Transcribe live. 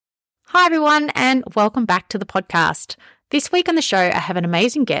Hi, everyone, and welcome back to the podcast. This week on the show, I have an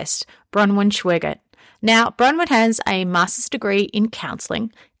amazing guest, Bronwyn Schweigerdt. Now, Bronwyn has a master's degree in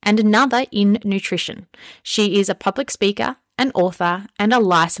counselling and another in nutrition. She is a public speaker, an author, and a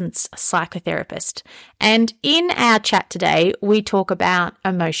licensed psychotherapist. And in our chat today, we talk about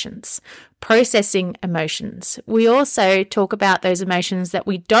emotions, processing emotions. We also talk about those emotions that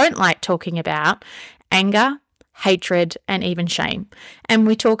we don't like talking about, anger, hatred, and even shame. And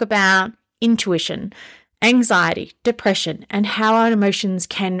we talk about intuition, anxiety, depression, and how our emotions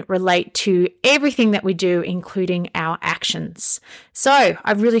can relate to everything that we do, including our actions. So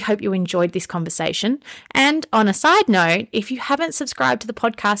I really hope you enjoyed this conversation. And on a side note, if you haven't subscribed to the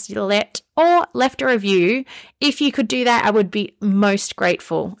podcast yet or left a review, if you could do that, I would be most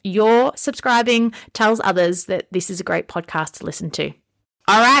grateful. Your subscribing tells others that this is a great podcast to listen to.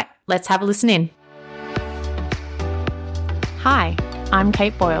 All right, let's have a listen in. Hi, I'm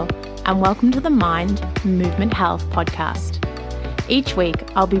Kate Boyle, and welcome to the Mind, Movement, Health podcast. Each week,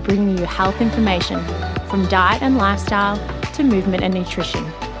 I'll be bringing you health information from diet and lifestyle to movement and nutrition.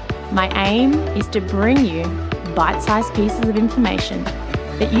 My aim is to bring you bite-sized pieces of information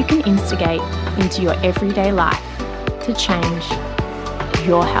that you can instigate into your everyday life to change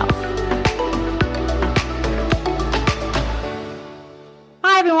your health.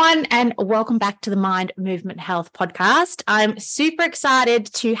 Hi, everyone, and welcome back to the Mind, Movement, Health podcast. I'm super excited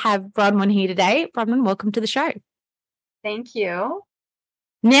to have Bronwyn here today. Bronwyn, welcome to the show. Thank you.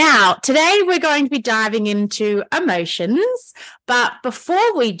 Now, today we're going to be diving into emotions, but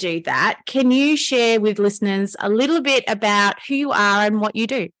before we do that, can you share with listeners a little bit about who you are and what you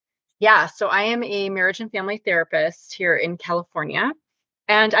do? Yeah, so I am a marriage and family therapist here in California.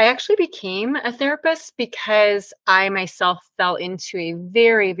 And I actually became a therapist because I myself fell into a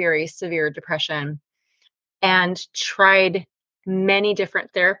very, very severe depression and tried many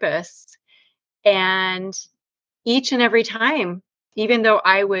different therapists. And each and every time, even though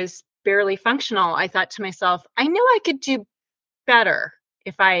I was barely functional, I thought to myself, I know I could do better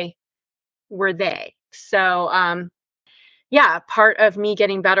if I were they. So, part of me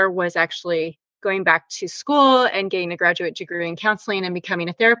getting better was actually going back to school and getting a graduate degree in counseling and becoming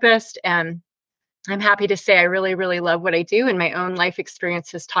a therapist. And I'm happy to say I really, really love what I do. And my own life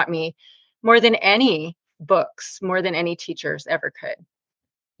experience has taught me more than any books, more than any teachers ever could.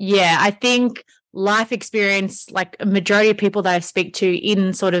 Yeah, I think life experience, like a majority of people that I speak to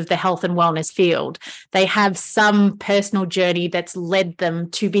in sort of the health and wellness field, they have some personal journey that's led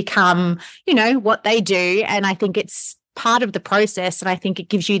them to become, what they do. And I think it's part of the process. And I think it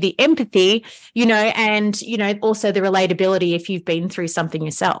gives you the empathy, and, also the relatability if you've been through something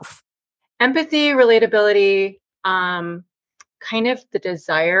yourself. Empathy, relatability, kind of the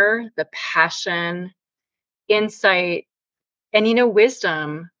desire, the passion, insight, and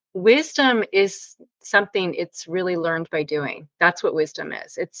wisdom. Wisdom is something it's really learned by doing. That's what wisdom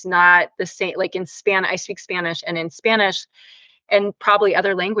is. It's not the same, like in Spanish, I speak Spanish, and in Spanish and probably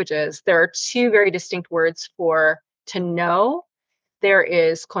other languages, there are two very distinct words for to know. There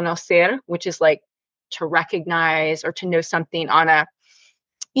is conocer, which is like to recognize or to know something on a,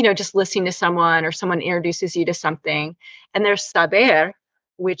 just listening to someone or someone introduces you to something. And there's saber,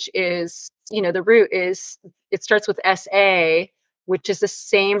 which is, the root is, it starts with SA, which is the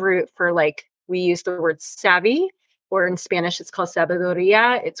same root for like, we use the word savvy, or in Spanish, it's called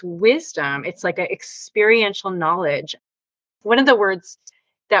sabiduría. It's wisdom. It's like an experiential knowledge. One of the words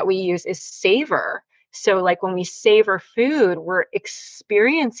that we use is savor. So like when we savor food, we're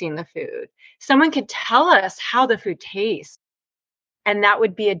experiencing the food. Someone could tell us how the food tastes, and that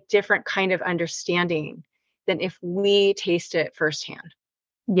would be a different kind of understanding than if we taste it firsthand.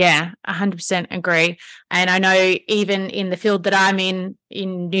 Yeah, 100% agree. And I know even in the field that I'm in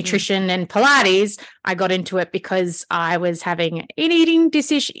nutrition and Pilates, I got into it because I was having eating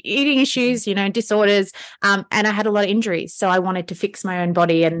issues, disorders, and I had a lot of injuries. So I wanted to fix my own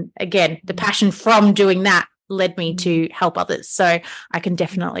body. And again, the passion from doing that led me to help others. So I can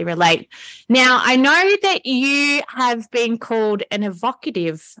definitely relate. Now, I know that you have been called an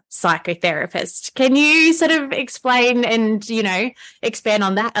evocative psychotherapist. Can you sort of explain and, expand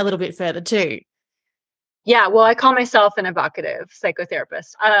on that a little bit further too? Yeah, well, I call myself an evocative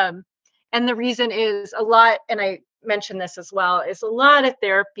psychotherapist. And the reason is a lot, and I mentioned this as well, is a lot of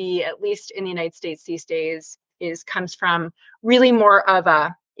therapy, at least in the United States these days, comes from really more of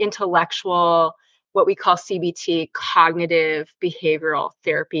a intellectual, what we call CBT, cognitive behavioral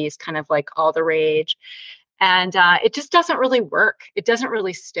therapy is kind of like all the rage. And it just doesn't really work. It doesn't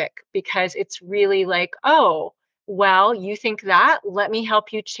really stick because it's really like, oh, well, you think that, let me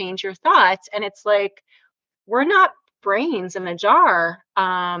help you change your thoughts. And it's like, we're not brains in a jar.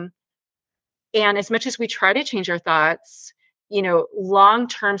 And as much as we try to change our thoughts,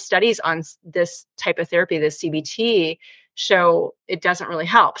 long-term studies on this type of therapy, this CBT, show it doesn't really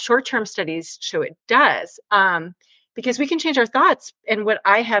help. Short-term studies show it does, because we can change our thoughts. And what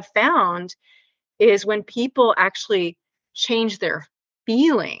I have found is when people actually change their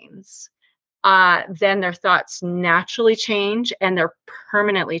feelings, then their thoughts naturally change and they're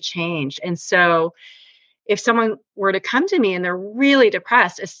permanently changed. And so if someone were to come to me and they're really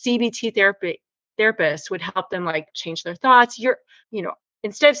depressed, a CBT therapist would help them like change their thoughts. You know,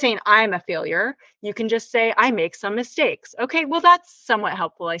 instead of saying I'm a failure, you can just say I make some mistakes. Okay, well, that's somewhat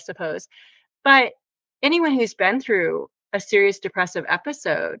helpful, I suppose. But anyone who's been through a serious depressive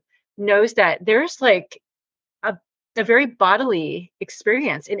episode knows that there's like a, a very bodily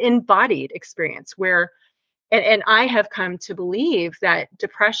experience, an embodied experience where, and I have come to believe that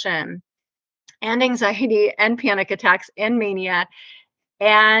depression and anxiety and panic attacks and mania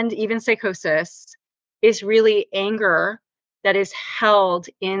and even psychosis is really anger that is held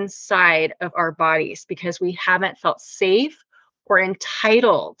inside of our bodies because we haven't felt safe or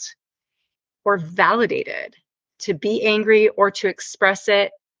entitled or validated to be angry or to express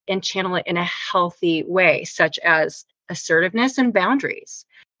it and channel it in a healthy way, such as assertiveness and boundaries.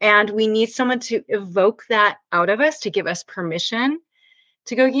 And we need someone to evoke that out of us, to give us permission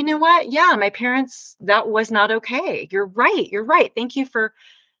to go, you know what? Yeah, my parents, that was not okay. You're right. You're right. Thank you for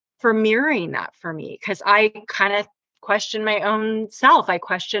mirroring that for me, because I kind of question my own self. I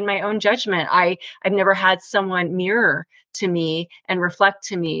question my own judgment. I've never had someone mirror to me and reflect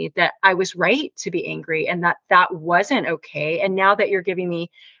to me that I was right to be angry and that wasn't okay. And now that you're giving me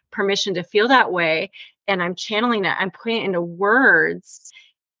permission to feel that way and I'm channeling that, I'm putting it into words,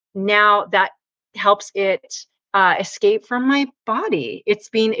 now that helps it escape from my body. It's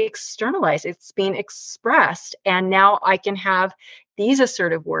being externalized, it's being expressed. And now I can have these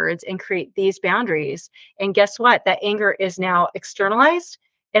assertive words and create these boundaries. And guess what? That anger is now externalized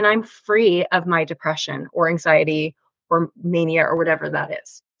and I'm free of my depression or anxiety or mania or whatever that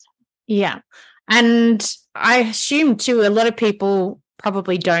is. Yeah. And I assume too, a lot of people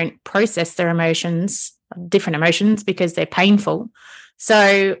probably don't process their emotions, different emotions, because they're painful.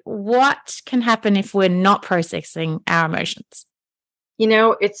 So what can happen if we're not processing our emotions?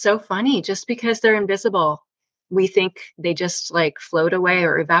 It's so funny. Just because they're invisible, we think they just like float away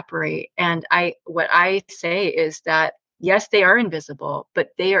or evaporate. And what I say is that, yes, they are invisible, but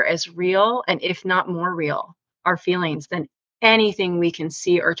they are as real and if not more real, our feelings, than anything we can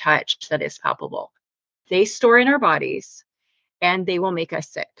see or touch that is palpable. They store in our bodies and they will make us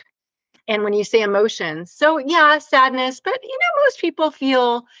sick. And when you say emotions, so yeah, sadness, but most people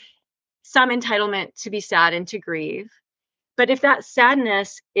feel some entitlement to be sad and to grieve. But if that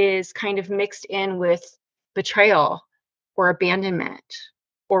sadness is kind of mixed in with betrayal or abandonment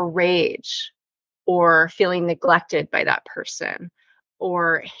or rage or feeling neglected by that person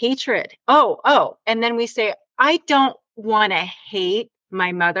or hatred, and then we say, I don't want to hate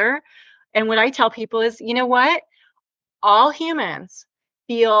my mother. And what I tell people is, you know what? All humans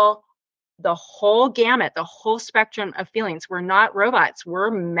feel the whole gamut, the whole spectrum of feelings. We're not robots.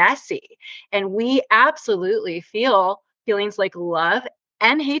 We're messy. And we absolutely feel feelings like love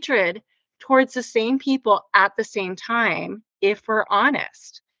and hatred towards the same people at the same time, if we're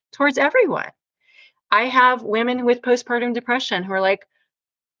honest, towards everyone. I have women with postpartum depression who are like,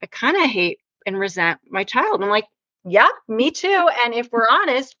 I kind of hate and resent my child. I'm like, yeah, me too. And if we're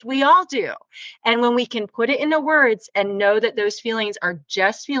honest, we all do. And when we can put it into words and know that those feelings are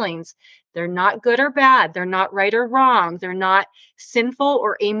just feelings, they're not good or bad, they're not right or wrong, they're not sinful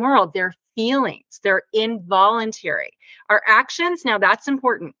or amoral, they're feelings, they're involuntary. Our actions, now that's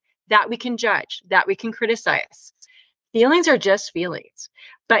important, that we can judge, that we can criticize. Feelings are just feelings.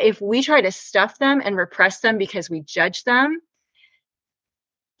 But if we try to stuff them and repress them because we judge them,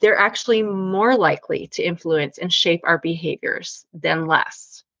 they're actually more likely to influence and shape our behaviors than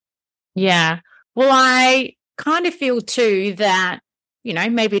less. Yeah. Well, I kind of feel too that,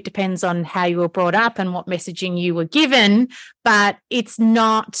 maybe it depends on how you were brought up and what messaging you were given, but it's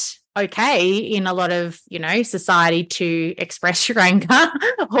not okay in a lot of, society to express your anger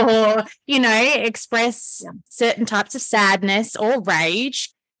or, express certain types of sadness or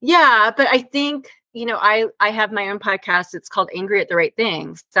rage. Yeah, but I think, I have my own podcast. It's called Angry at the Right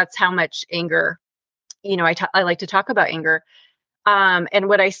Things. That's how much anger, I like to talk about anger. And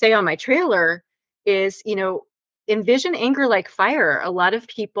what I say on my trailer is, envision anger like fire. A lot of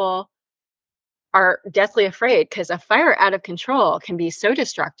people are deathly afraid because a fire out of control can be so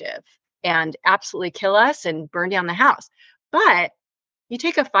destructive and absolutely kill us and burn down the house. But you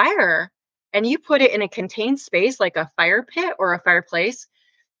take a fire and you put it in a contained space like a fire pit or a fireplace,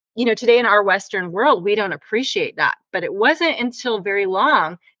 today in our Western world, we don't appreciate that. But it wasn't until very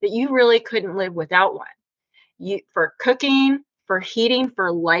long that you really couldn't live without one. For cooking, for heating,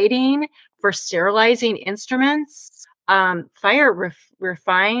 for lighting, for sterilizing instruments, fire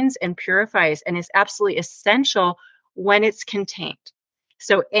refines and purifies and is absolutely essential when it's contained.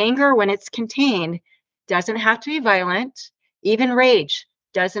 So anger, when it's contained, doesn't have to be violent. Even rage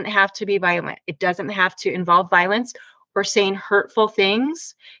doesn't have to be violent. It doesn't have to involve violence or saying hurtful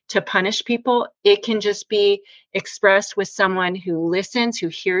things to punish people. It can just be expressed with someone who listens, who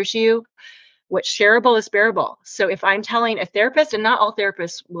hears you. What's shareable is bearable. So if I'm telling a therapist, and not all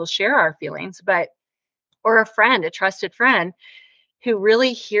therapists will share our feelings, or a friend, a trusted friend who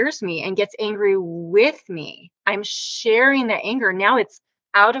really hears me and gets angry with me, I'm sharing that anger. Now it's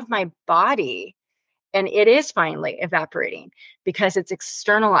out of my body and it is finally evaporating because it's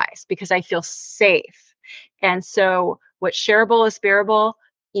externalized, because I feel safe. And so what's shareable is bearable,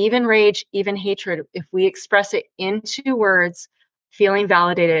 even rage, even hatred. If we express it into words, feeling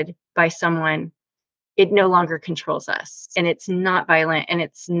validated by someone, it no longer controls us, and it's not violent and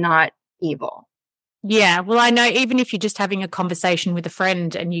it's not evil. Yeah, well, I know even if you're just having a conversation with a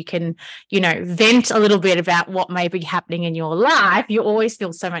friend and you can, vent a little bit about what may be happening in your life, you always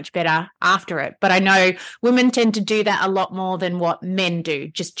feel so much better after it. But I know women tend to do that a lot more than what men do,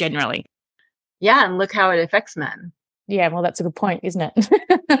 just generally. Yeah, and look how it affects men. Yeah, well, that's a good point, isn't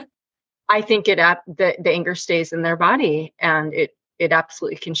it? I think the anger stays in their body, and it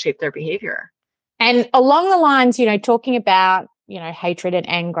absolutely can shape their behavior. And along the lines, talking about, hatred and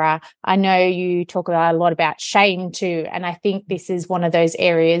anger, I know you talk a lot about shame too. And I think this is one of those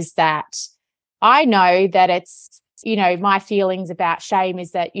areas that I know that it's, my feelings about shame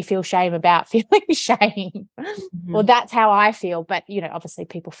is that you feel shame about feeling shame. Mm-hmm. Well, that's how I feel. But, obviously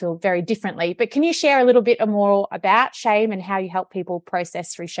people feel very differently. But can you share a little bit more about shame and how you help people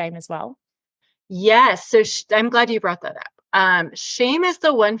process through shame as well? Yes. So I'm glad you brought that up. Shame is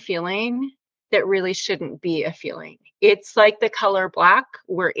the one feeling that really shouldn't be a feeling. It's like the color black,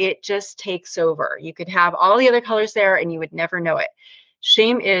 where it just takes over. You could have all the other colors there and you would never know it.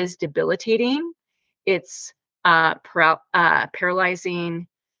 Shame is debilitating. It's paralyzing.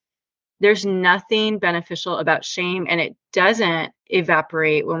 There's nothing beneficial about shame, and it doesn't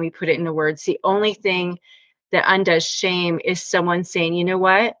evaporate when we put it into words. The only thing that undoes shame is someone saying, you know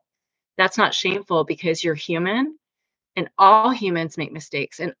what? That's not shameful because you're human, and all humans make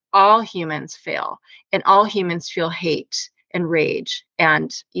mistakes, and all humans fail, and all humans feel hate and rage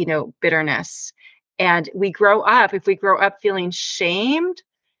and, bitterness. And if we grow up feeling shamed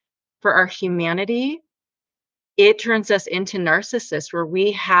for our humanity, it turns us into narcissists, where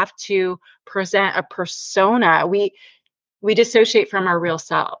we have to present a persona. We dissociate from our real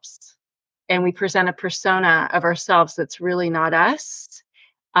selves, and we present a persona of ourselves that's really not us.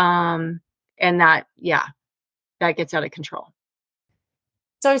 And that gets out of control.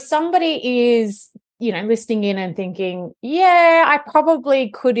 So somebody is, listening in and thinking, yeah, I probably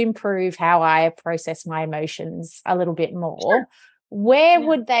could improve how I process my emotions a little bit more. Sure. Where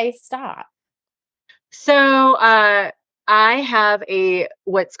would they start? So I have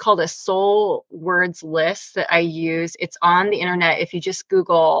what's called a soul words list that I use. It's on the internet. If you just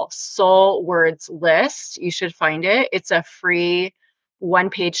Google soul words list, you should find it. It's a free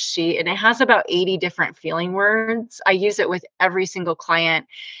one-page sheet, and it has about 80 different feeling words. I use it with every single client,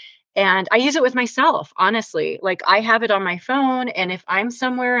 and I use it with myself, honestly. Like, I have it on my phone, and if I'm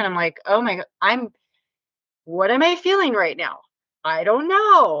somewhere and I'm like, oh my God, what am I feeling right now? I don't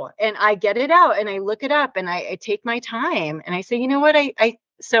know. And I get it out and I look it up, and I take my time and I say, you know what?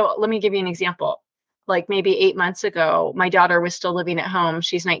 So let me give you an example. Like, maybe 8 months ago, my daughter was still living at home.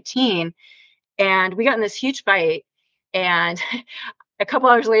 She's 19, and we got in this huge fight. And a couple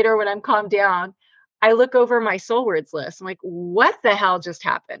hours later, when I'm calmed down, I look over my soul words list. I'm like, what the hell just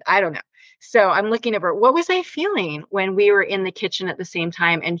happened? I don't know. So I'm looking over, what was I feeling when we were in the kitchen at the same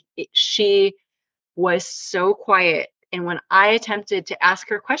time? And she was so quiet. And when I attempted to ask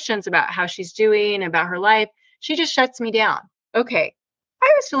her questions about how she's doing, about her life, she just shuts me down. Okay.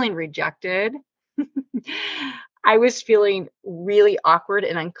 I was feeling rejected. I was feeling really awkward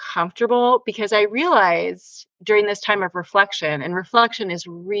and uncomfortable, because I realized during this time of reflection, and reflection is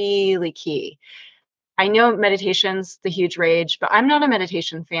really key. I know meditation's the huge rage, but I'm not a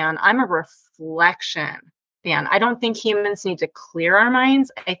meditation fan. I'm a reflection fan. I don't think humans need to clear our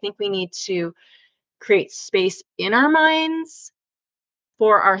minds. I think we need to create space in our minds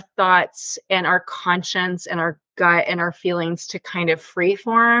for our thoughts and our conscience and our gut and our feelings to kind of free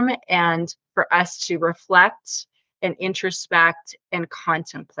form, and for us to reflect and introspect and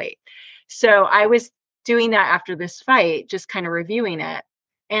contemplate. So I was doing that after this fight, just kind of reviewing it.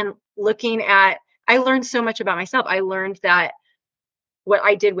 and I learned so much about myself. I learned that what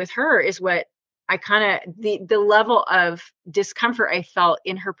I did with her is what I kind of, the level of discomfort I felt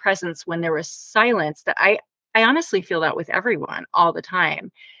in her presence when there was silence, that I honestly feel that with everyone all the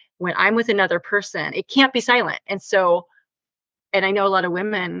time. When I'm with another person, it can't be silent. And I know a lot of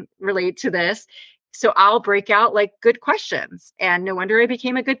women relate to this. So I'll break out like good questions. And no wonder I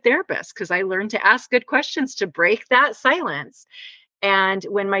became a good therapist, because I learned to ask good questions to break that silence. And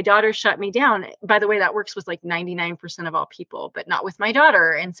when my daughter shut me down, by the way, that works with like 99% of all people, but not with my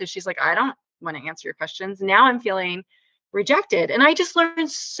daughter. And so she's like, I don't want to answer your questions. Now I'm feeling rejected. And I just learned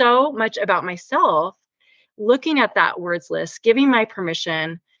so much about myself looking at that words list, giving myself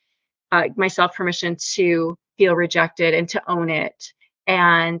permission to feel rejected and to own it,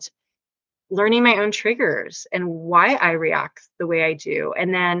 and learning my own triggers and why I react the way I do.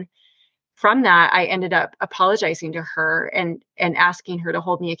 And then from that, I ended up apologizing to her and asking her to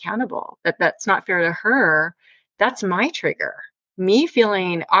hold me accountable. That's not fair to her. That's my trigger. Me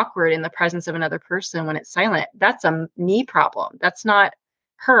feeling awkward in the presence of another person when it's silent, that's a me problem. That's not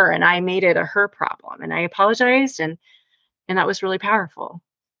her. And I made it a her problem. And I apologized, and that was really powerful.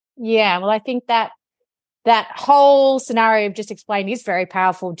 Yeah, well, I think that whole scenario I've just explained is very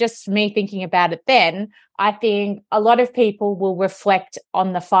powerful. Just me thinking about it then, I think a lot of people will reflect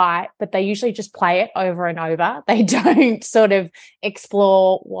on the fight, but they usually just play it over and over. They don't sort of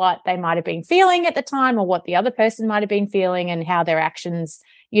explore what they might have been feeling at the time, or what the other person might have been feeling, and how their actions,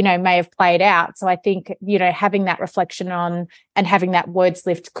 may have played out. So I think, having that reflection on and having that words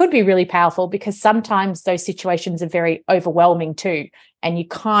lift could be really powerful, because sometimes those situations are very overwhelming too. And you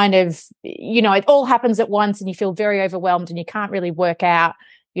kind of, it all happens at once and you feel very overwhelmed and you can't really work out,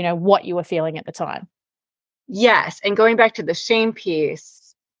 what you were feeling at the time. Yes. And going back to the shame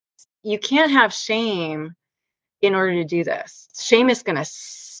piece, you can't have shame in order to do this. Shame is going to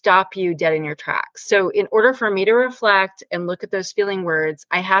stop you dead in your tracks. So in order for me to reflect and look at those feeling words,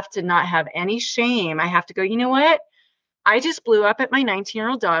 I have to not have any shame. I have to go, you know what? I just blew up at my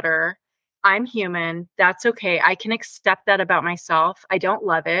 19-year-old daughter. I'm human. That's okay. I can accept that about myself. I don't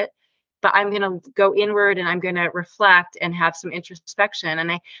love it, but I'm going to go inward and I'm going to reflect and have some introspection.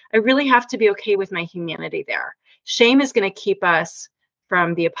 And I really have to be okay with my humanity there. Shame is going to keep us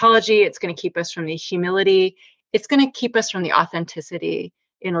from the apology. It's going to keep us from the humility. It's going to keep us from the authenticity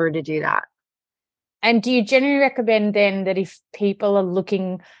in order to do that. And do you generally recommend then that if people are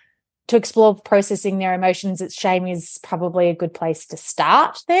looking to explore processing their emotions, that shame is probably a good place to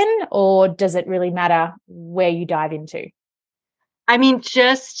start then? Or does it really matter where you dive into? I mean,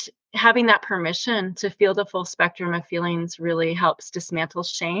 just having that permission to feel the full spectrum of feelings really helps dismantle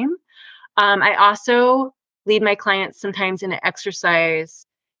shame. I also lead my clients sometimes in an exercise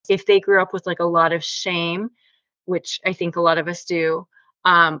if they grew up with like a lot of shame, which I think a lot of us do,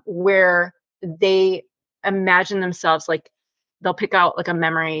 where they imagine themselves like they'll pick out like a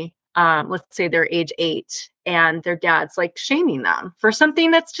memory. Let's say they're age 8 and their dad's like shaming them for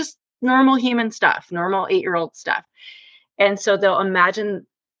something that's just normal human stuff, normal 8-year-old stuff. And so they'll imagine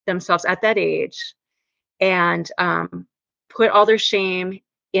themselves at that age and put all their shame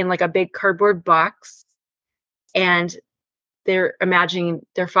in like a big cardboard box. And they're imagining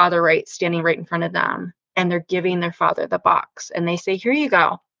their father standing right in front of them. And they're giving their father the box. And they say, here you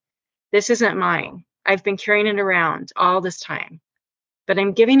go. This isn't mine. I've been carrying it around all this time, but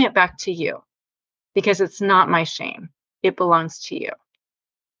I'm giving it back to you because it's not my shame. It belongs to you.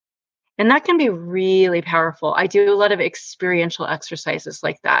 And that can be really powerful. I do a lot of experiential exercises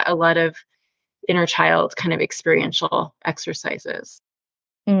like that, a lot of inner child kind of experiential exercises.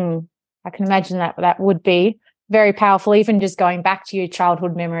 I can imagine that would be very powerful, even just going back to your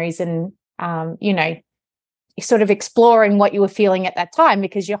childhood memories and, sort of exploring what you were feeling at that time,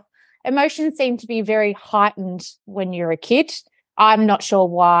 because your emotions seem to be very heightened when you're a kid. I'm not sure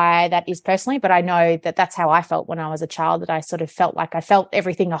why that is personally, but I know that that's how I felt when I was a child, that I sort of felt like I felt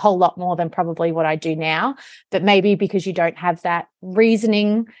everything a whole lot more than probably what I do now. But maybe because you don't have that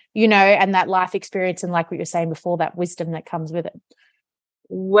reasoning, and that life experience, and like what you're saying before, that wisdom that comes with it.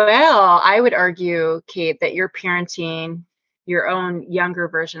 Well, I would argue, Kate, that you're parenting your own younger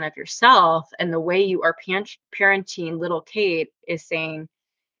version of yourself. And the way you are parenting little Kate is saying,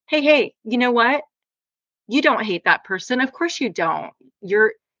 hey, you know what? You don't hate that person. Of course you don't.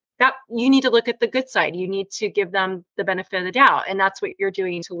 You need to look at the good side. You need to give them the benefit of the doubt. And that's what you're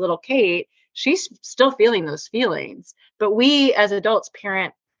doing to little Kate. She's still feeling those feelings. But we as adults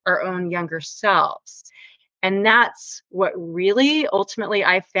parent our own younger selves. And that's what really ultimately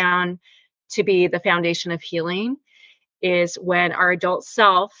I found to be the foundation of healing, is when our adult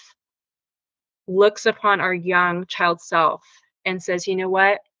self looks upon our young child self and says, you know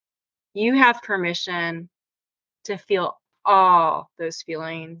what? You have permission to feel all those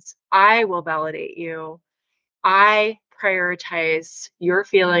feelings. I will validate you. I prioritize your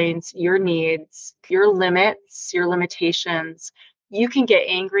feelings, your needs, your limits, your limitations. You can get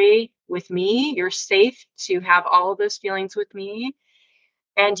angry with me. You're safe to have all of those feelings with me.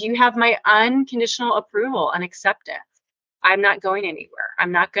 And you have my unconditional approval and acceptance. I'm not going anywhere.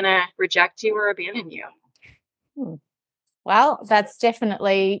 I'm not going to reject you or abandon you. Well, that's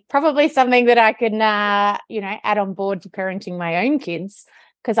definitely probably something that I can, add on board to parenting my own kids,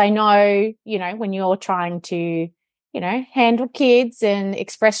 because I know, when you're trying to, handle kids and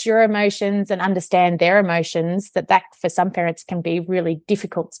express your emotions and understand their emotions, that for some parents can be really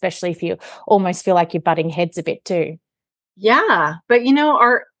difficult, especially if you almost feel like you're butting heads a bit too. Yeah, but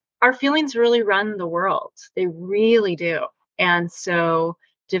our feelings really run the world. They really do. And so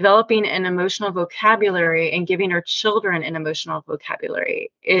developing an emotional vocabulary and giving our children an emotional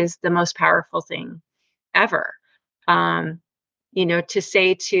vocabulary is the most powerful thing ever. To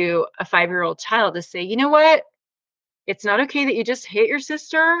say to a 5-year-old child, to say, you know what? It's not okay that you just hit your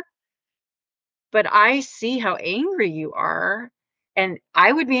sister, but I see how angry you are. And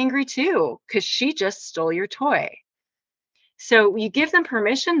I would be angry too, because she just stole your toy. So you give them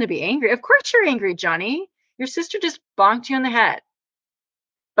permission to be angry. Of course you're angry, Johnny. Your sister just bonked you on the head.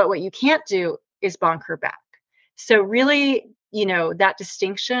 But what you can't do is bonk her back. So really, that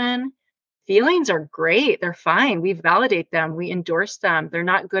distinction, feelings are great. They're fine. We validate them. We endorse them. They're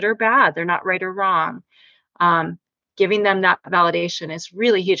not good or bad. They're not right or wrong. Giving them that validation is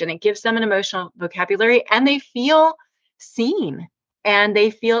really huge. And it gives them an emotional vocabulary, and they feel seen and they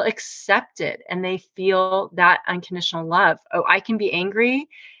feel accepted and they feel that unconditional love. Oh, I can be angry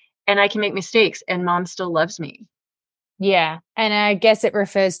and I can make mistakes and mom still loves me. Yeah. And I guess it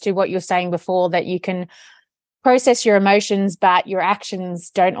refers to what you're saying before, that you can process your emotions, but your actions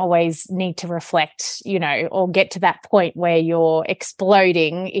don't always need to reflect, or get to that point where you're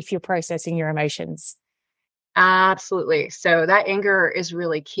exploding if you're processing your emotions. Absolutely. So that anger is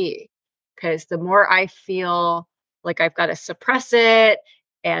really key, because the more I feel like I've got to suppress it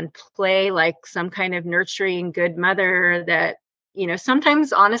and play like some kind of nurturing good mother that,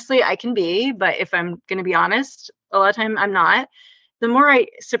 sometimes honestly I can be, but if I'm going to be honest, a lot of time I'm not. The more I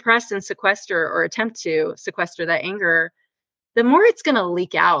suppress and sequester or attempt to sequester that anger, the more it's going to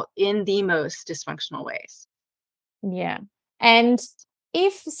leak out in the most dysfunctional ways. Yeah. And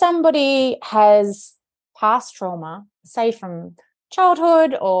if somebody has past trauma, say from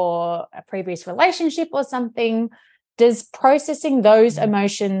childhood or a previous relationship or something, does processing those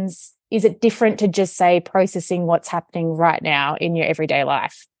emotions, is it different to just say processing what's happening right now in your everyday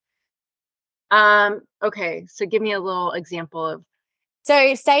life? Okay. So give me a little example of.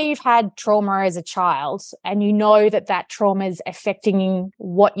 So say you've had trauma as a child and you know that trauma is affecting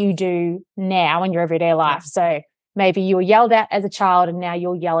what you do now in your everyday life. So maybe you were yelled at as a child and now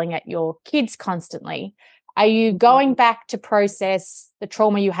you're yelling at your kids constantly. Are you going back to process the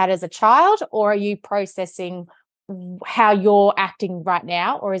trauma you had as a child, or are you processing how you're acting right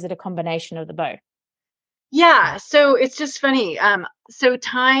now, or is it a combination of the both? Yeah, so it's just funny. So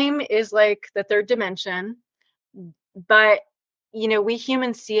time is like the third dimension, but we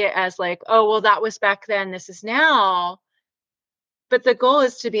humans see it as like, oh, well, that was back then, this is now. But the goal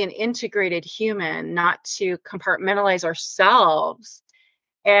is to be an integrated human, not to compartmentalize ourselves.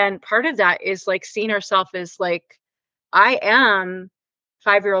 And part of that is like seeing ourselves as like, I am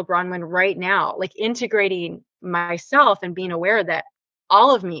 5-year-old Bronwyn right now, like integrating myself and being aware that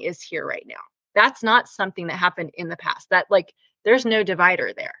all of me is here right now. That's not something that happened in the past. That like there's no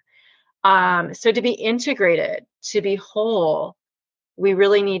divider there. So to be integrated, to be whole, we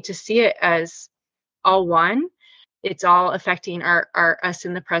really need to see it as all one. It's all affecting our us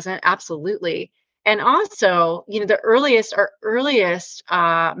in the present, absolutely. And also, our earliest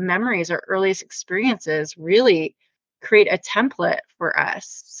memories, our earliest experiences really create a template for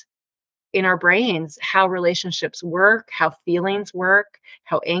us in our brains, how relationships work, how feelings work,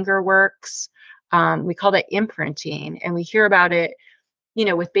 how anger works. We call that imprinting, and we hear about it,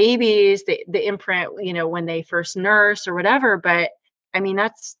 with babies, the imprint, when they first nurse or whatever. But I mean,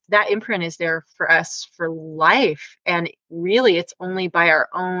 that imprint is there for us for life. And really, it's only by our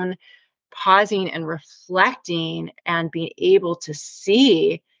own pausing and reflecting and being able to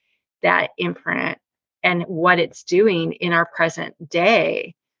see that imprint and what it's doing in our present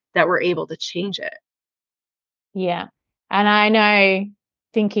day that we're able to change it. Yeah. And I know,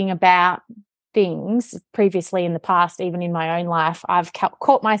 thinking about things previously in the past, even in my own life, I've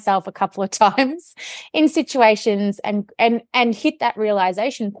caught myself a couple of times in situations and hit that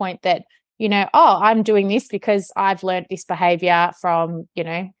realization point that, oh, I'm doing this because I've learned this behavior from,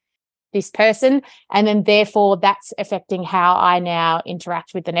 this person. And then therefore that's affecting how I now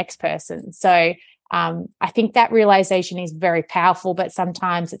interact with the next person. So I think that realization is very powerful, but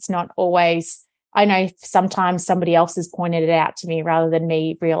sometimes it's not always, I know sometimes somebody else has pointed it out to me rather than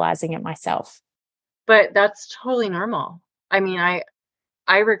me realizing it myself. But that's totally normal. I mean,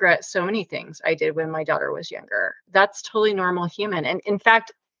 I regret so many things I did when my daughter was younger. That's totally normal human. And in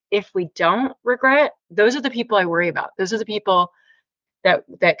fact, if we don't regret, those are the people I worry about. Those are the people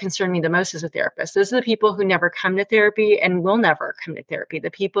that concern me the most as a therapist. Those are the people who never come to therapy and will never come to therapy. The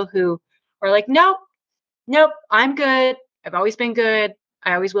people who are like, nope, I'm good. I've always been good.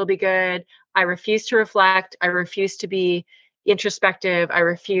 I always will be good. I refuse to reflect. I refuse to be introspective. I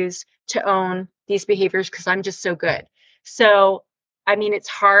refuse to own these behaviors because I'm just so good. So, I mean, it's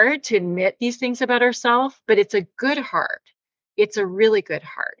hard to admit these things about ourselves, but it's a good heart. It's a really good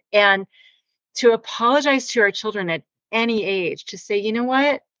heart. And to apologize to our children at any age, to say, you know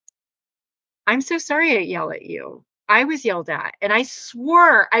what? I'm so sorry I yelled at you. I was yelled at, and I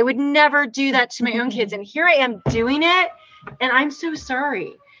swore I would never do that to my own kids. And here I am doing it, and I'm so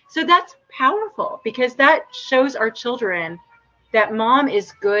sorry. So that's powerful because that shows our children that mom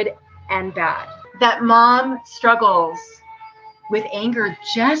is good and bad, that mom struggles with anger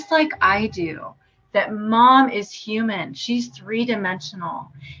just like I do, that mom is human. She's three-dimensional.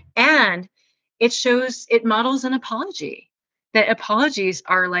 And it models an apology, that apologies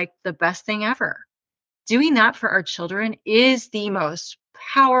are like the best thing ever. Doing that for our children is the most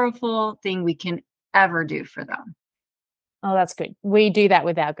powerful thing we can ever do for them. Oh, that's good. We do that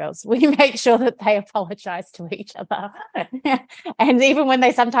with our girls. We make sure that they apologize to each other. And even when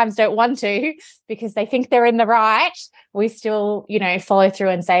they sometimes don't want to, because they think they're in the right, we still, follow through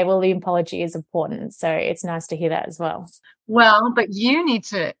and say, well, the apology is important. So it's nice to hear that as well. Well, but you need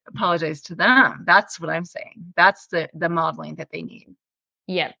to apologize to them. That's what I'm saying. That's the modeling that they need.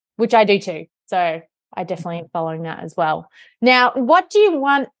 Yeah, which I do too. So I definitely am following that as well. Now, what do you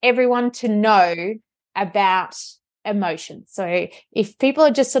want everyone to know about emotions? So if people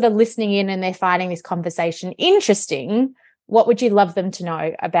are just sort of listening in and they're finding this conversation interesting, what would you love them to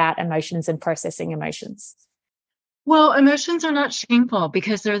know about emotions and processing emotions? Well, emotions are not shameful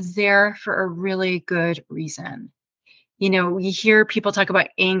because they're there for a really good reason. We hear people talk about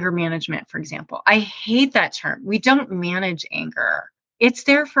anger management, for example. I hate that term. We don't manage anger. It's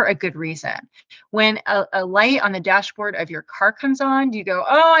there for a good reason. When a light on the dashboard of your car comes on, do you go,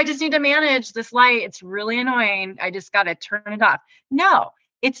 oh, I just need to manage this light. It's really annoying. I just got to turn it off. No,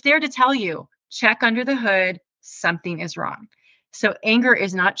 it's there to tell you, check under the hood, something is wrong. So anger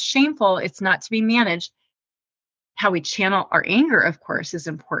is not shameful. It's not to be managed. How we channel our anger, of course, is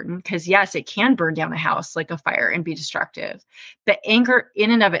important because, yes, it can burn down a house like a fire and be destructive. But anger in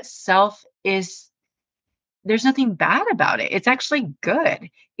and of itself there's nothing bad about it. It's actually good.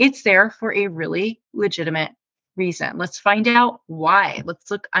 It's there for a really legitimate reason. Let's find out why.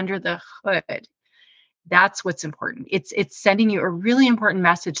 Let's look under the hood. That's what's important. It's sending you a really important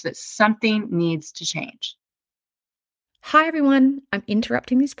message that something needs to change. Hi everyone, I'm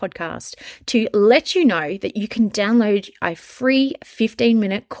interrupting this podcast to let you know that you can download a free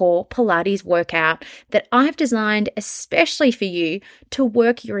 15-minute core Pilates workout that I've designed especially for you to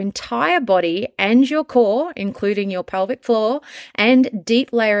work your entire body and your core, including your pelvic floor and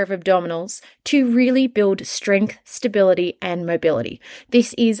deep layer of abdominals, to really build strength, stability, and mobility.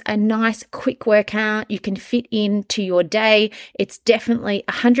 This is a nice quick workout you can fit into your day. It's definitely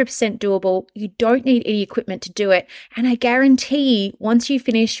 100% doable. You don't need any equipment to do it, and I guarantee once you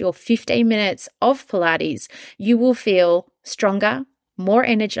finish your 15 minutes of Pilates, you will feel stronger, more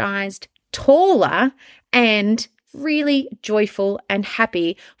energized, taller, and really joyful and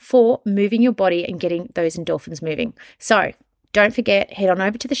happy for moving your body and getting those endorphins moving. So don't forget, head on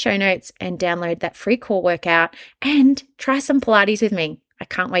over to the show notes and download that free core workout and try some Pilates with me. I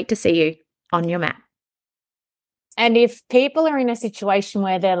can't wait to see you on your mat. And if people are in a situation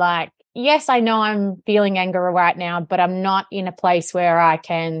where they're like, yes, I know I'm feeling anger right now, but I'm not in a place where I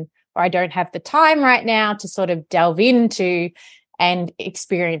don't have the time right now to sort of delve into and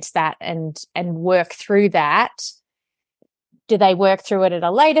experience that and work through that. Do they work through it at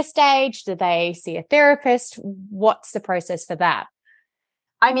a later stage? Do they see a therapist? What's the process for that?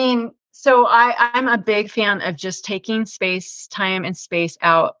 I mean, so I'm a big fan of just taking time and space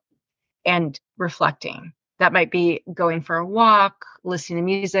out and reflecting. That might be going for a walk, listening to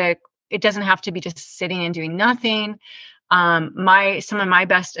music. It doesn't have to be just sitting and doing nothing. Some of my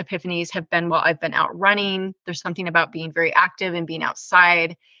best epiphanies have been while I've been out running. There's something about being very active and being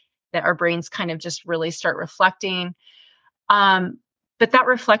outside that our brains kind of just really start reflecting. but that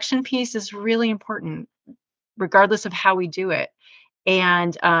reflection piece is really important, regardless of how we do it.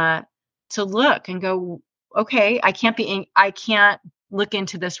 And to look and go, okay, I can't look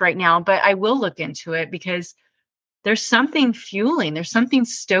into this right now, but I will look into it because there's something fueling, there's something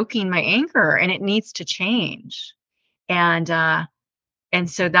stoking my anger, and it needs to change. And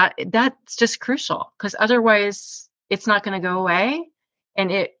so that's just crucial, because otherwise it's not going to go away,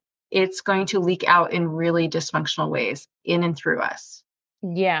 and it's going to leak out in really dysfunctional ways in and through us.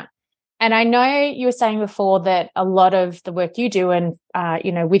 Yeah. And I know you were saying before that a lot of the work you do and,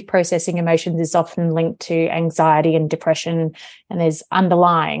 with processing emotions is often linked to anxiety and depression, and there's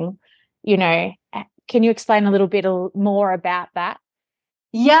underlying, can you explain a little bit more about that?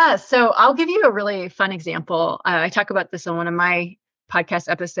 Yeah. So I'll give you a really fun example. I talk about this on one of my podcast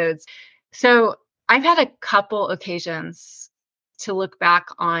episodes. So I've had a couple occasions to look back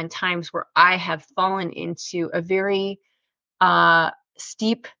on times where I have fallen into a very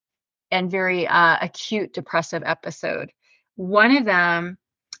steep and very acute depressive episode. One of them,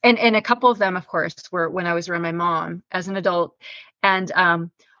 and a couple of them, of course, were when I was around my mom as an adult. And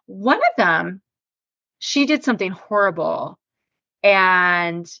one of them, she did something horrible.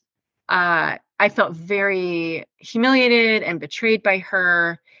 And I felt very humiliated and betrayed by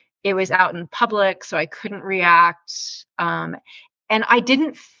her. It was out in public, so I couldn't react. And I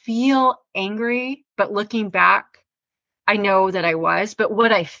didn't feel angry, but looking back, I know that I was. But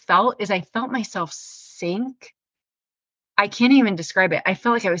what I felt is I felt myself sink. I can't even describe it. I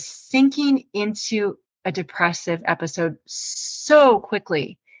felt like I was sinking into a depressive episode so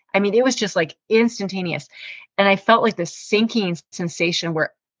quickly. I mean, it was just like instantaneous. And I felt like the sinking sensation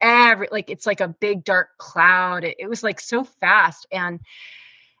where it's like a big dark cloud. It was like so fast. And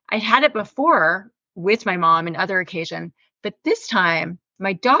I'd had it before with my mom and other occasion, but this time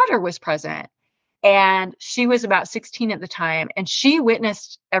my daughter was present, and she was about 16 at the time, and she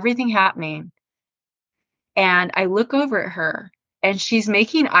witnessed everything happening. And I look over at her, and she's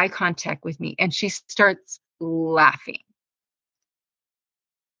making eye contact with me, and she starts laughing.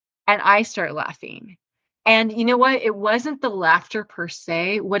 And I start laughing. And you know what? It wasn't the laughter per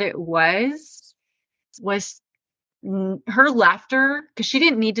se. What it was her laughter, because she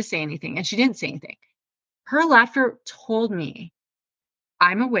didn't need to say anything, and she didn't say anything. Her laughter told me,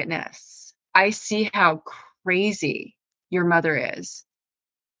 I'm a witness. I see how crazy your mother is.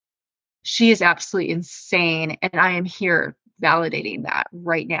 She is absolutely insane, and I am here validating that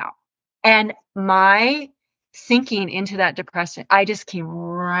right now. And my sinking into that depression, I just came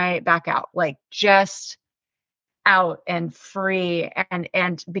right back out, like just out and free.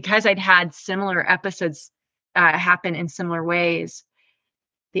 And because I'd had similar episodes happen in similar ways,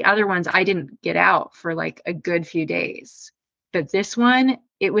 the other ones I didn't get out for like a good few days. But this one,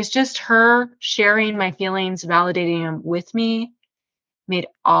 it was just her sharing my feelings, validating them with me, made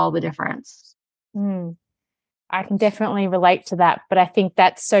all the difference. I can definitely relate to that. But I think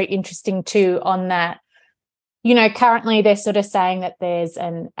that's so interesting too, on that, currently they're sort of saying that there's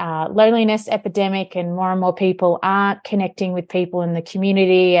an loneliness epidemic, and more people aren't connecting with people in the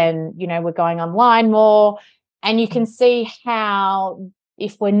community, and, we're going online more. And you can see how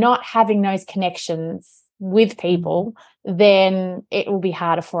if we're not having those connections with people, then it will be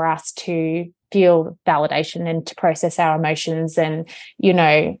harder for us to feel validation and to process our emotions and,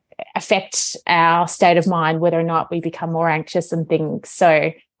 affect our state of mind, whether or not we become more anxious and things.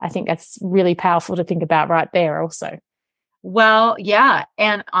 So I think that's really powerful to think about right there also. Well, yeah.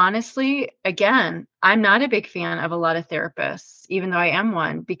 And honestly, again, I'm not a big fan of a lot of therapists, even though I am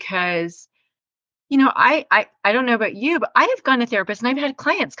one, because, I don't know about you, but I have gone to therapists and I've had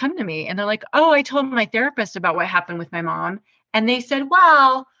clients come to me and they're like, oh, I told my therapist about what happened with my mom. And they said,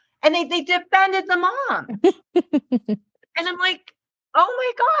 wow. And they defended the mom. And I'm like,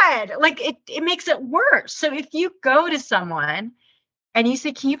 oh my God, like it makes it worse. So if you go to someone and you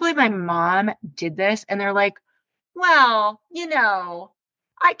say, can you believe my mom did this? And they're like, well,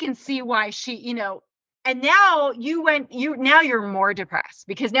 I can see why she, and now now you're more depressed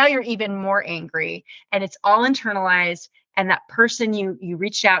because now you're even more angry, and it's all internalized. And that person you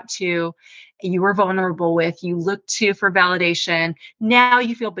reached out to, you were vulnerable with, you looked to for validation. Now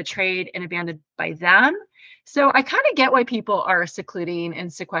you feel betrayed and abandoned by them. So I kind of get why people are secluding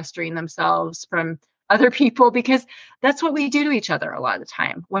and sequestering themselves from other people, because that's what we do to each other a lot of the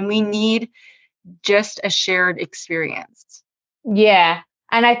time when we need just a shared experience. Yeah.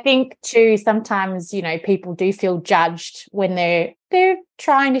 And I think too, sometimes, people do feel judged when they're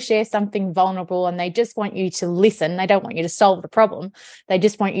trying to share something vulnerable, and they just want you to listen. They don't want you to solve the problem. They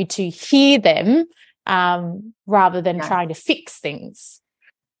just want you to hear them rather than trying to fix things.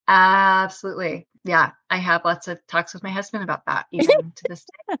 Absolutely. Yeah, I have lots of talks with my husband about that, even to this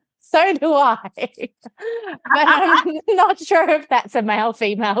day. So do I. But I'm not sure if that's a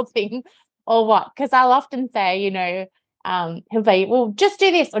male-female thing or what, because I'll often say, he'll be, well, just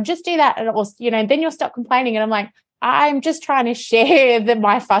do this or just do that. Or, then you'll stop complaining. And I'm like, I'm just trying to share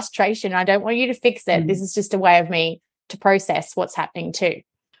my frustration. I don't want you to fix it. This is just a way of me to process what's happening too.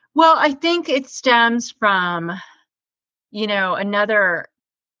 Well, I think it stems from, another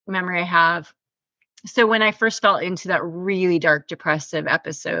memory I have. So when I first fell into that really dark, depressive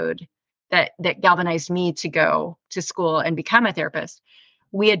episode that galvanized me to go to school and become a therapist,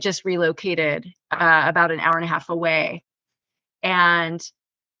 we had just relocated about an hour and a half away. And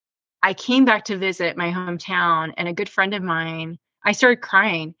I came back to visit my hometown, and a good friend of mine, I started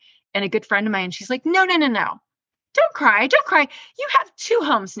crying, and a good friend of mine, she's like, no, no, no, no. Don't cry. Don't cry. You have two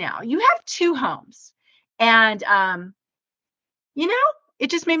homes now. You have two homes. And, it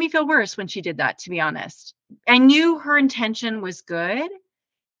just made me feel worse when she did that, to be honest. I knew her intention was good,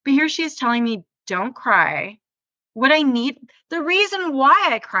 but here she is telling me, don't cry. What I need, the reason why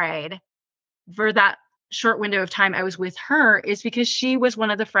I cried for that short window of time I was with her is because she was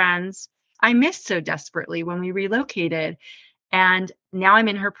one of the friends I missed so desperately when we relocated. And now I'm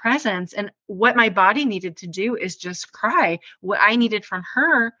in her presence. And what my body needed to do is just cry. What I needed from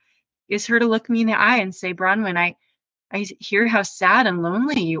her is her to look me in the eye and say, Bronwyn, I hear how sad and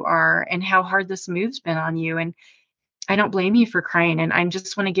lonely you are and how hard this move's been on you. And I don't blame you for crying. And I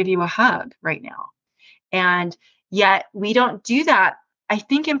just want to give you a hug right now. And yet we don't do that. I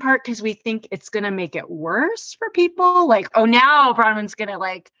think in part because we think it's going to make it worse for people. Like, oh, now Bronwyn's going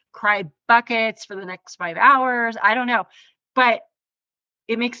to cry buckets for the next 5 hours. I don't know. But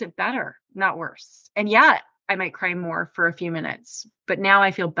it makes it better, not worse. And yet I might cry more for a few minutes, but now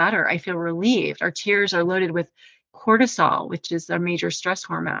I feel better. I feel relieved. Our tears are loaded with cortisol, which is a major stress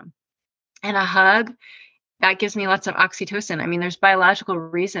hormone. And a hug, that gives me lots of oxytocin. I mean, there's biological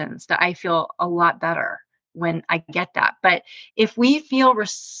reasons that I feel a lot better when I get that. But if we feel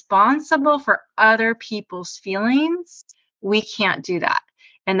responsible for other people's feelings, we can't do that.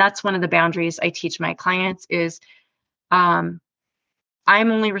 And that's one of the boundaries I teach my clients is, I'm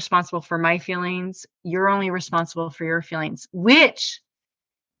only responsible for my feelings. You're only responsible for your feelings, which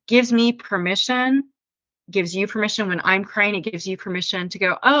gives me permission, gives you permission when I'm crying. It gives you permission to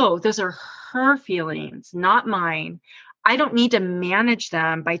go, oh, those are her feelings, not mine. I don't need to manage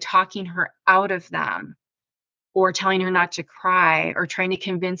them by talking her out of them or telling her not to cry or trying to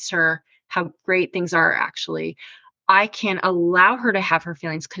convince her how great things are actually. I can allow her to have her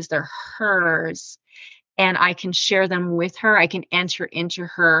feelings because they're hers. And I can share them with her. I can enter into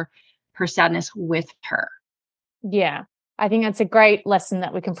her sadness with her. Yeah, I think that's a great lesson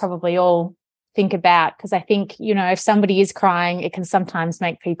that we can probably all think about, because I think, if somebody is crying, it can sometimes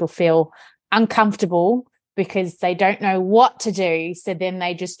make people feel uncomfortable because they don't know what to do. So then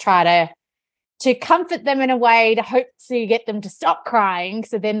they just try to comfort them in a way to hope to get them to stop crying.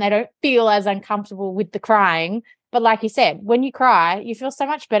 So then they don't feel as uncomfortable with the crying. But like you said, when you cry, you feel so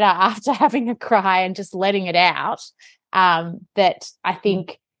much better after having a cry and just letting it out. That I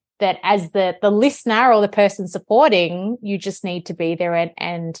think that as the listener or the person supporting, you just need to be there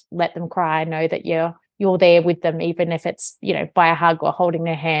and let them cry, know that you're there with them, even if it's, by a hug or holding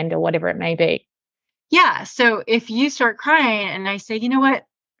their hand or whatever it may be. Yeah. So if you start crying and I say, you know what,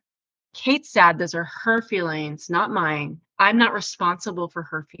 Kate's sad, those are her feelings, not mine. I'm not responsible for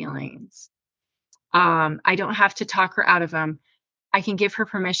her feelings. I don't have to talk her out of them. I can give her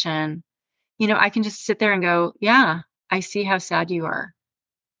permission. I can just sit there and go, yeah, I see how sad you are.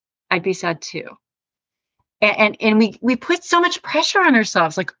 I'd be sad too. And we put so much pressure on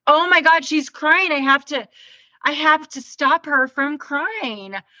ourselves. Like, oh my God, she's crying. I have to stop her from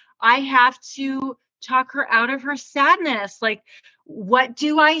crying. I have to talk her out of her sadness. Like, what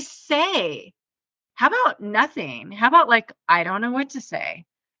do I say? How about nothing? How about I don't know what to say?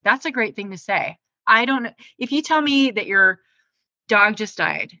 That's a great thing to say. I don't know. If you tell me that your dog just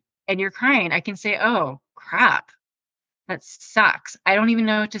died and you're crying, I can say, oh, crap. That sucks. I don't even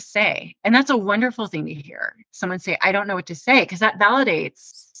know what to say. And that's a wonderful thing to hear. Someone say, I don't know what to say, because that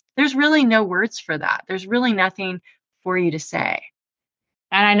validates. There's really no words for that. There's really nothing for you to say.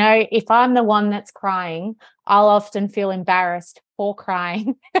 And I know if I'm the one that's crying, I'll often feel embarrassed for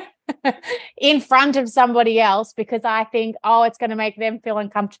crying in front of somebody else because I think, oh, it's going to make them feel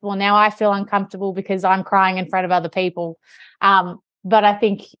uncomfortable. Now I feel uncomfortable because I'm crying in front of other people. But I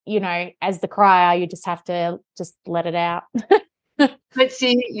think, as the crier, you just have to just let it out. But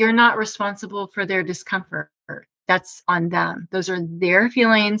see, you're not responsible for their discomfort. That's on them. Those are their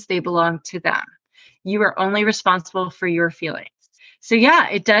feelings. They belong to them. You are only responsible for your feelings. So yeah,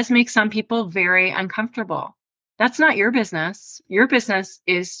 it does make some people very uncomfortable. That's not your business. Your business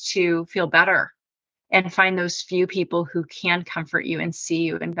is to feel better and find those few people who can comfort you and see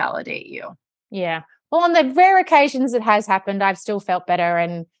you and validate you. Yeah. Well, on the rare occasions it has happened, I've still felt better,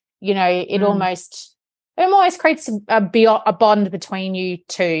 and it almost creates a bond between you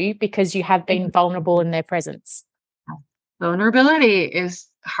two because you have been vulnerable in their presence. Vulnerability is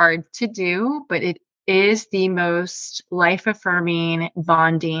hard to do, but it is the most life-affirming,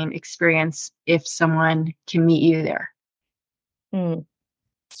 bonding experience if someone can meet you there.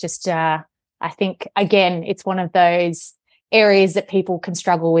 It's just, I think, again, it's one of those areas that people can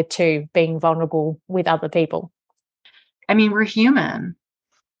struggle with too, being vulnerable with other people. I mean, we're human.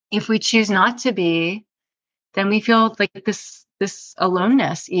 If we choose not to be, then we feel like this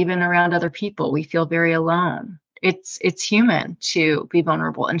aloneness even around other people. We feel very alone. It's human to be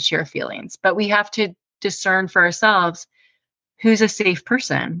vulnerable and share feelings, but we have to discern for ourselves who's a safe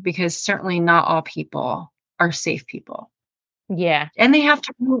person, because certainly not all people are safe people. Yeah. And they have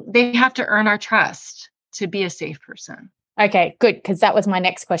to earn our trust to be a safe person. Okay, good, because that was my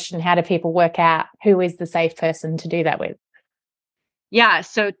next question. How do people work out who is the safe person to do that with? Yeah,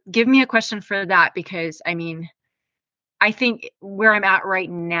 so give me a question for that, because I mean, I think where I'm at right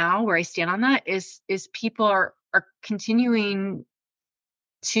now, where I stand on that is people are continuing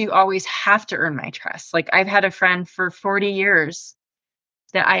to always have to earn my trust. Like, I've had a friend for 40 years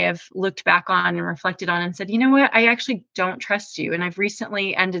that I have looked back on and reflected on and said, you know what, I actually don't trust you. And I've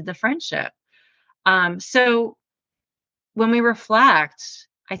recently ended the friendship. So when we reflect,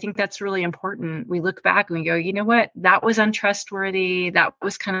 I think that's really important. We look back and we go, you know what, that was untrustworthy. That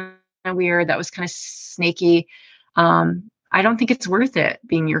was kind of weird. That was kind of snaky. I don't think it's worth it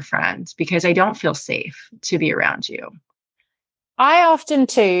being your friend, because I don't feel safe to be around you. I often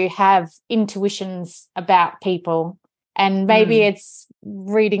too have intuitions about people, and maybe it's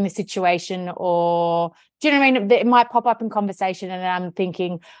reading the situation, or do you know what I mean? It might pop up in conversation and I'm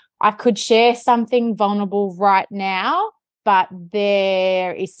thinking I could share something vulnerable right now, but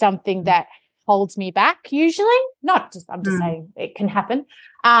there is something that holds me back usually. Not just, I'm just saying it can happen.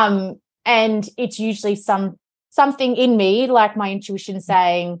 And it's usually something in me, like my intuition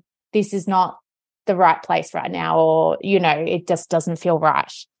saying, this is not the right place right now, or it just doesn't feel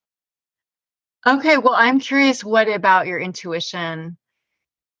right. Okay, well, I'm curious, what about your intuition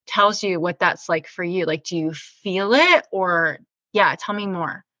tells you what that's like for you? Like, do you feel it, or yeah, tell me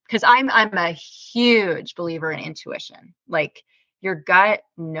more, because I'm a huge believer in intuition. Like, your gut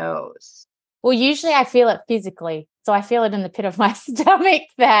knows. Well, usually I feel it physically, so I feel it in the pit of my stomach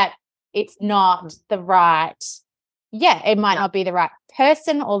that it's not the right, it might not be the right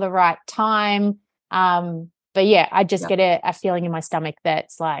person or the right time. But yeah, I just get a feeling in my stomach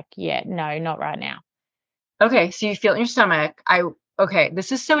that's like, no, not right now. Okay, so you feel it in your stomach. Okay,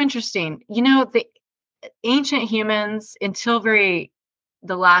 this is so interesting. The ancient humans, until the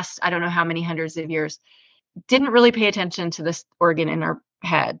last, I don't know how many hundreds of years, didn't really pay attention to this organ in our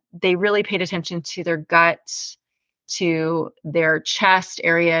head. They really paid attention to their gut, to their chest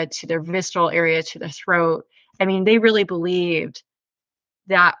area, to their visceral area, to their throat. I mean, they really believed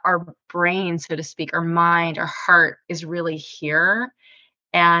that our brain, so to speak, our mind, our heart is really here.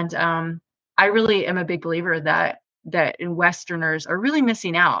 And I really am a big believer that Westerners are really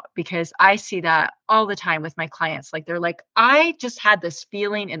missing out, because I see that all the time with my clients. Like, they're like, I just had this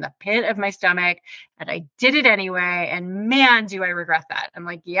feeling in the pit of my stomach and I did it anyway. And man, do I regret that. I'm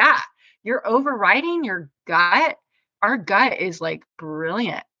like, yeah, you're overriding your gut. Our gut is like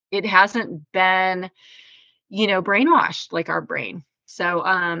brilliant. It hasn't been, brainwashed like our brain. So,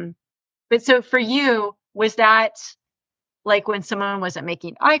 but so for you, was that like when someone wasn't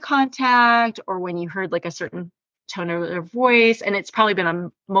making eye contact, or when you heard like a certain tone of their voice? And it's probably been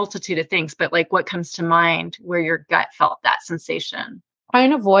a multitude of things, but like, what comes to mind where your gut felt that sensation?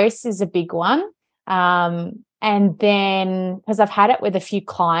 Tone of voice is a big one. And then, because I've had it with a few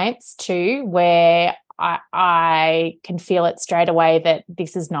clients too, where I can feel it straight away that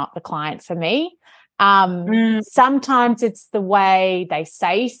this is not the client for me. Sometimes it's the way they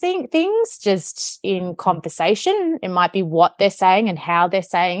say things just in conversation. It might be what they're saying and how they're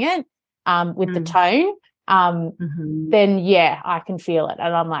saying it, with the tone. Then I can feel it,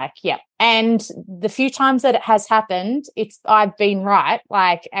 and I'm like, And the few times that it has happened, I've been right,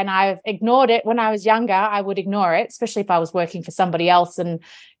 like, and I've ignored it. When I was younger, I would ignore it, especially if I was working for somebody else, and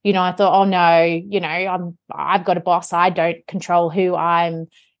I thought, oh no, I've got a boss. I don't control who I'm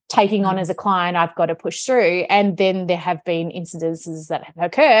taking on as a client. I've got to push through. And then there have been incidences that have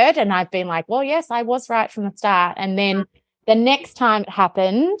occurred, and I've been like, well, yes, I was right from the start. And then the next time it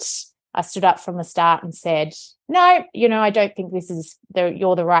happened, I stood up from the start and said, no, I don't think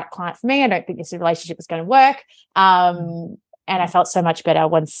you're the right client for me. I don't think this relationship is going to work. And I felt so much better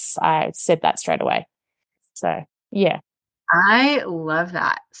once I said that straight away. So, yeah. I love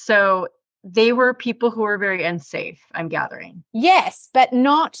that. So they were people who were very unsafe, I'm gathering. Yes, but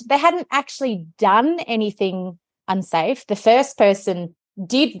they hadn't actually done anything unsafe. The first person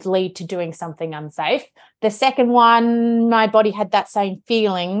did lead to doing something unsafe. The second one, my body had that same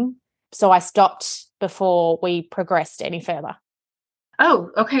feeling. So I stopped before we progressed any further. Oh,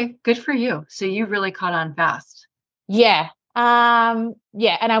 okay. Good for you. So you really caught on fast. Yeah.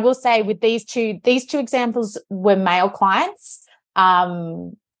 Yeah. And I will say with these two examples were male clients.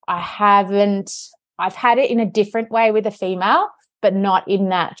 I've had it in a different way with a female, but not in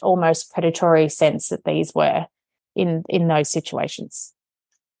that almost predatory sense that these were in those situations.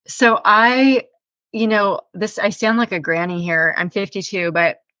 So I sound like a granny here. I'm 52,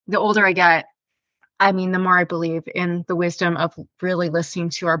 but the older I get, I mean, the more I believe in the wisdom of really listening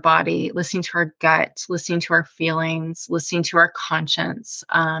to our body, listening to our gut, listening to our feelings, listening to our conscience.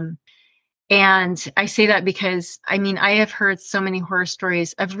 And I say that because, I mean, I have heard so many horror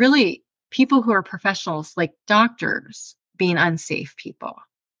stories of really people who are professionals, like doctors, being unsafe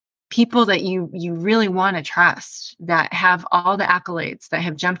people that you really want to trust, that have all the accolades, that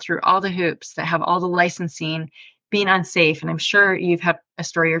have jumped through all the hoops, that have all the licensing, being unsafe. And I'm sure you've had a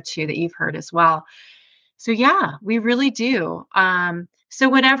story or two that you've heard as well. So yeah, we really do. So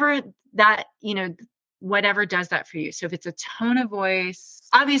whatever that, whatever does that for you. So if it's a tone of voice,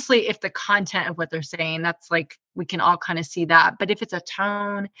 obviously if the content of what they're saying, that's like, we can all kind of see that. But if it's a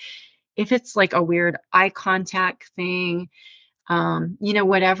tone, if it's like a weird eye contact thing,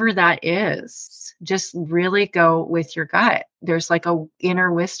 whatever that is, just really go with your gut. There's like a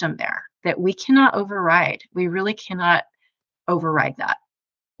inner wisdom there that we cannot override. We really cannot override that.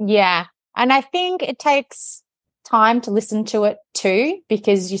 Yeah. And I think it takes time to listen to it too,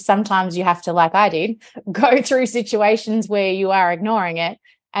 because sometimes you have to, like I did, go through situations where you are ignoring it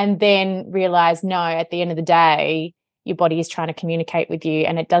and then realize, no, at the end of the day, your body is trying to communicate with you.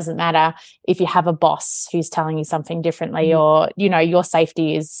 And it doesn't matter if you have a boss who's telling you something differently, or, your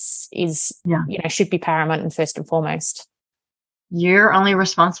safety is should be paramount and first and foremost. You're only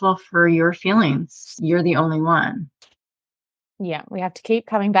responsible for your feelings. You're the only one. Yeah, we have to keep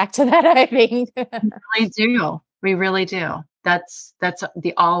coming back to that, I think. We really do. That's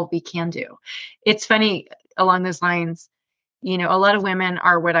the all we can do. It's funny along those lines. A lot of women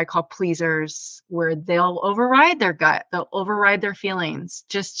are what I call pleasers, where they'll override their gut, they'll override their feelings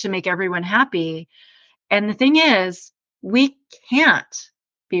just to make everyone happy. And the thing is, we can't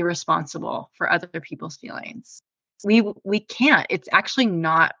be responsible for other people's feelings. We can't. It's actually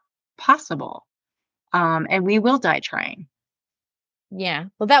not possible. And we will die trying. Yeah.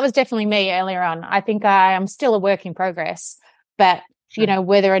 Well, that was definitely me earlier on. I think I am still a work in progress, but sure.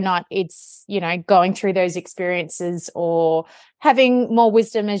 Whether or not it's, going through those experiences or having more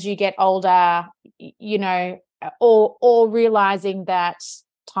wisdom as you get older, or realizing that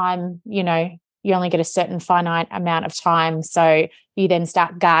time, you only get a certain finite amount of time. So you then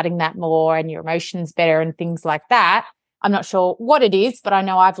start guarding that more and your emotions better and things like that. I'm not sure what it is, but I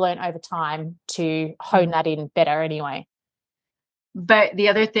know I've learned over time to hone that in better anyway. But the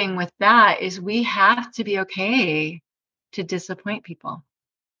other thing with that is we have to be okay to disappoint people.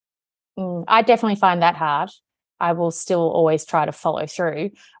 I definitely find that hard. I will still always try to follow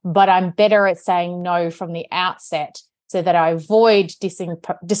through, but I'm better at saying no from the outset so that I avoid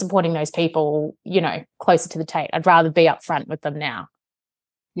disappointing those people, closer to the date. I'd rather be upfront with them now.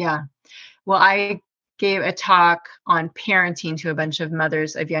 Yeah. Well, I gave a talk on parenting to a bunch of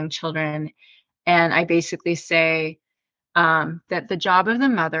mothers of young children. And I basically say, that the job of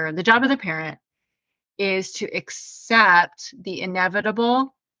the parent is to accept the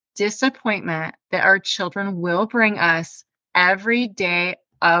inevitable disappointment that our children will bring us every day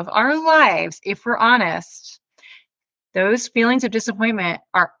of our lives. If we're honest, those feelings of disappointment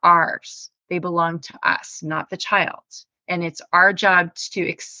are ours. They belong to us, not the child. And it's our job to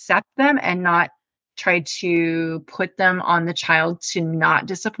accept them and not try to put them on the child to not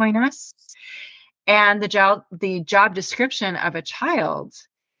disappoint us. And the job description of a child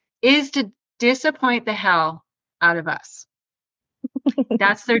is to disappoint the hell out of us.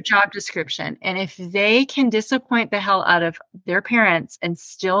 That's their job description. And if they can disappoint the hell out of their parents and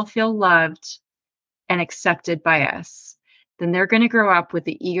still feel loved and accepted by us, then they're going to grow up with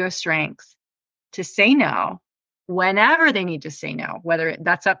the ego strength to say no whenever they need to say no, whether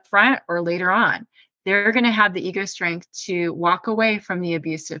that's up front or later on. They're going to have the ego strength to walk away from the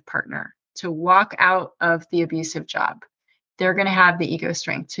abusive partner, to walk out of the abusive job. they're going to have the ego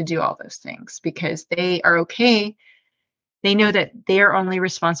strength to do all those things because they are okay. They know that they are only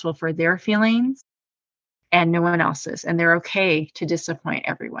responsible for their feelings and no one else's, and they're okay to disappoint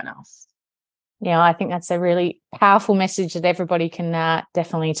everyone else. Yeah, I think that's a really powerful message that everybody can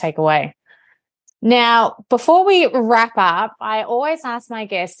definitely take away. Now, before we wrap up, I always ask my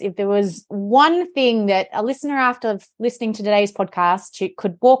guests if there was one thing that a listener, after listening to today's podcast,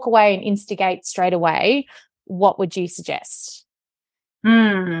 could walk away and instigate straight away, what would you suggest?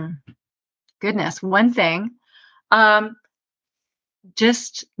 Goodness, one thing.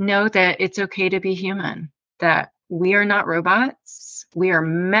 Just know that it's okay to be human, that we are not robots. We are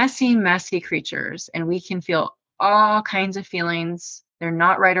messy, messy creatures, and we can feel all kinds of feelings. They're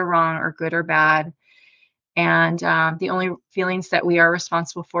not right or wrong or good or bad. And the only feelings that we are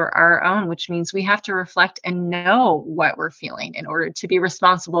responsible for are our own, which means we have to reflect and know what we're feeling in order to be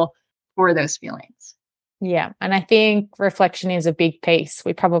responsible for those feelings. Yeah. And I think reflection is a big piece.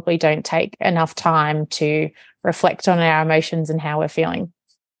 We probably don't take enough time to reflect on our emotions and how we're feeling.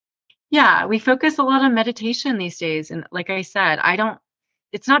 Yeah, we focus a lot on meditation these days. And like I said,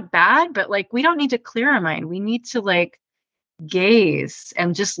 it's not bad, but like we don't need to clear our mind. We need to like gaze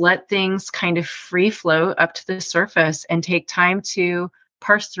and just let things kind of free float up to the surface and take time to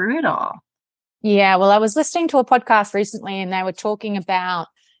parse through it all. Yeah. Well, I was listening to a podcast recently and they were talking about,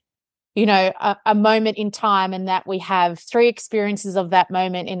 a moment in time, and that we have 3 experiences of that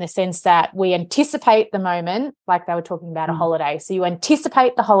moment, in the sense that we anticipate the moment, like they were talking about a holiday. So you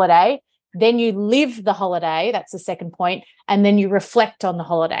anticipate the holiday, then you live the holiday. That's the second point. And then you reflect on the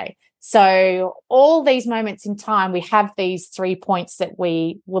holiday. So all these moments in time, we have these 3 points that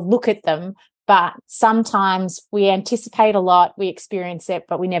we will look at them, but sometimes we anticipate a lot, we experience it,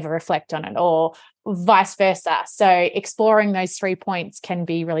 but we never reflect on it, or vice versa. So exploring those 3 points can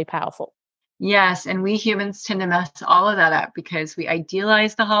be really powerful. Yes. And we humans tend to mess all of that up because we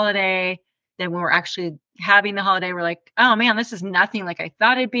idealize the holiday. Then when we're actually having the holiday, we're like, oh man, this is nothing like I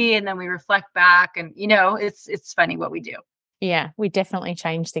thought it'd be. And then we reflect back and, it's funny what we do. Yeah, we definitely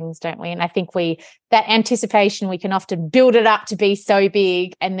change things, don't we? And I think that anticipation, we can often build it up to be so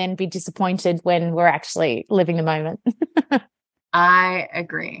big and then be disappointed when we're actually living the moment. I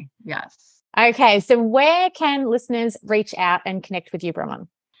agree. Yes. Okay. So where can listeners reach out and connect with you, Bronwyn?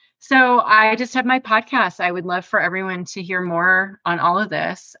 So I just have my podcast. I would love for everyone to hear more on all of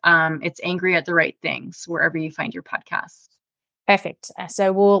this. It's Angry at the Right Things, wherever you find your podcast. Perfect.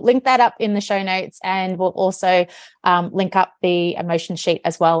 So we'll link that up in the show notes, and we'll also link up the emotion sheet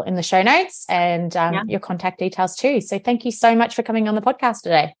as well in the show notes, and your contact details too. So thank you so much for coming on the podcast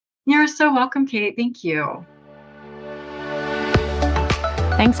today. You're so welcome, Kate. Thank you.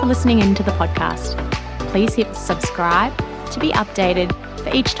 Thanks for listening in to the podcast. Please hit subscribe to be updated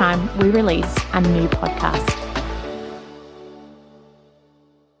for each time we release a new podcast.